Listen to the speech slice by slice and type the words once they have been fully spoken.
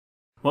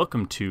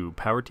Welcome to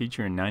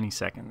PowerTeacher in 90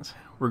 seconds.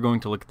 We're going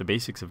to look at the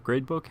basics of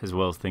Gradebook as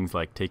well as things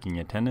like taking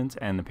attendance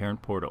and the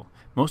parent portal.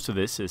 Most of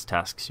this is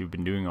tasks you've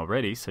been doing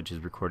already, such as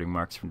recording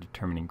marks from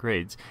determining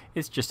grades.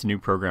 It's just a new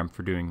program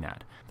for doing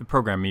that. The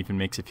program even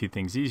makes a few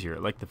things easier,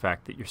 like the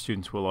fact that your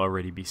students will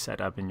already be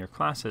set up in your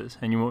classes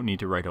and you won't need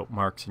to write out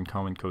marks and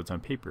comment codes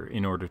on paper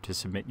in order to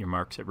submit your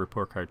marks at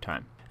report card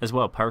time. As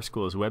well,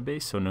 PowerSchool is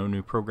web-based, so no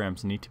new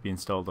programs need to be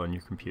installed on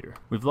your computer.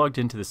 We've logged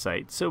into the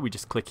site, so we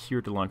just click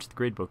here to launch the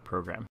Gradebook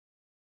program.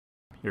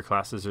 Your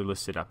classes are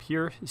listed up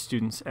here,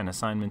 students and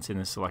assignments in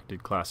the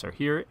selected class are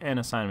here, and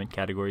assignment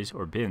categories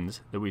or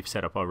bins that we've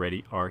set up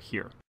already are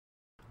here.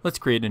 Let's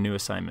create a new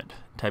assignment.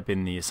 Type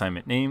in the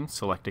assignment name,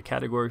 select a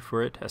category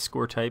for it, a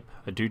score type,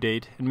 a due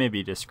date, and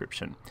maybe a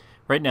description.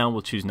 Right now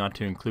we'll choose not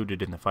to include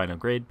it in the final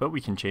grade, but we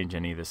can change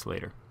any of this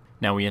later.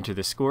 Now we enter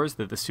the scores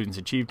that the students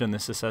achieved on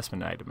this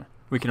assessment item.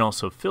 We can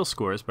also fill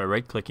scores by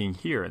right-clicking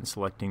here and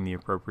selecting the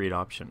appropriate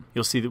option.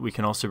 You'll see that we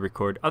can also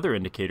record other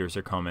indicators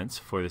or comments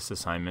for this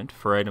assignment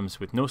for items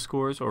with no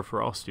scores or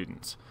for all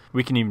students.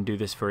 We can even do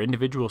this for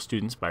individual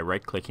students by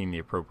right-clicking the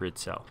appropriate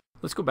cell.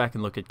 Let's go back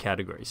and look at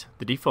categories.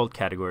 The default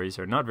categories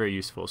are not very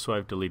useful, so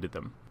I've deleted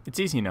them. It's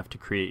easy enough to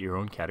create your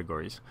own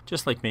categories.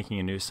 Just like making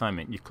a new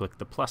assignment, you click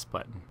the plus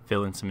button,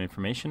 fill in some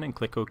information, and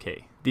click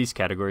OK. These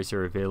categories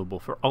are available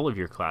for all of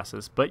your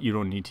classes, but you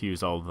don't need to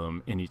use all of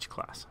them in each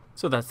class.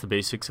 So that's the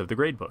basics of the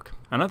gradebook.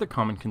 Another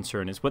common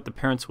concern is what the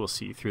parents will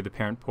see through the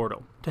parent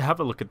portal. To have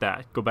a look at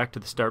that, go back to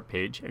the start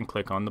page and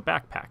click on the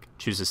backpack.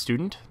 Choose a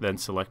student, then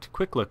select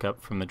Quick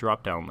Lookup from the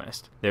drop-down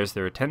list. There's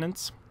their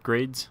attendance,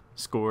 grades,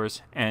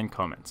 scores, and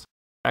comments.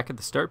 Back at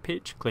the start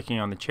page, clicking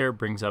on the chair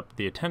brings up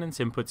the attendance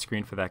input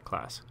screen for that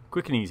class.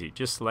 Quick and easy,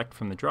 just select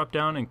from the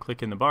drop-down and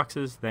click in the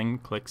boxes, then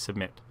click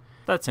Submit.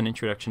 That's an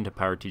introduction to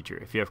PowerTeacher.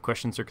 If you have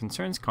questions or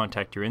concerns,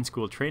 contact your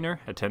in-school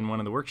trainer, attend one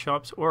of the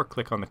workshops, or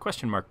click on the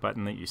question mark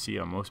button that you see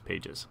on most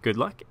pages. Good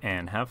luck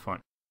and have fun.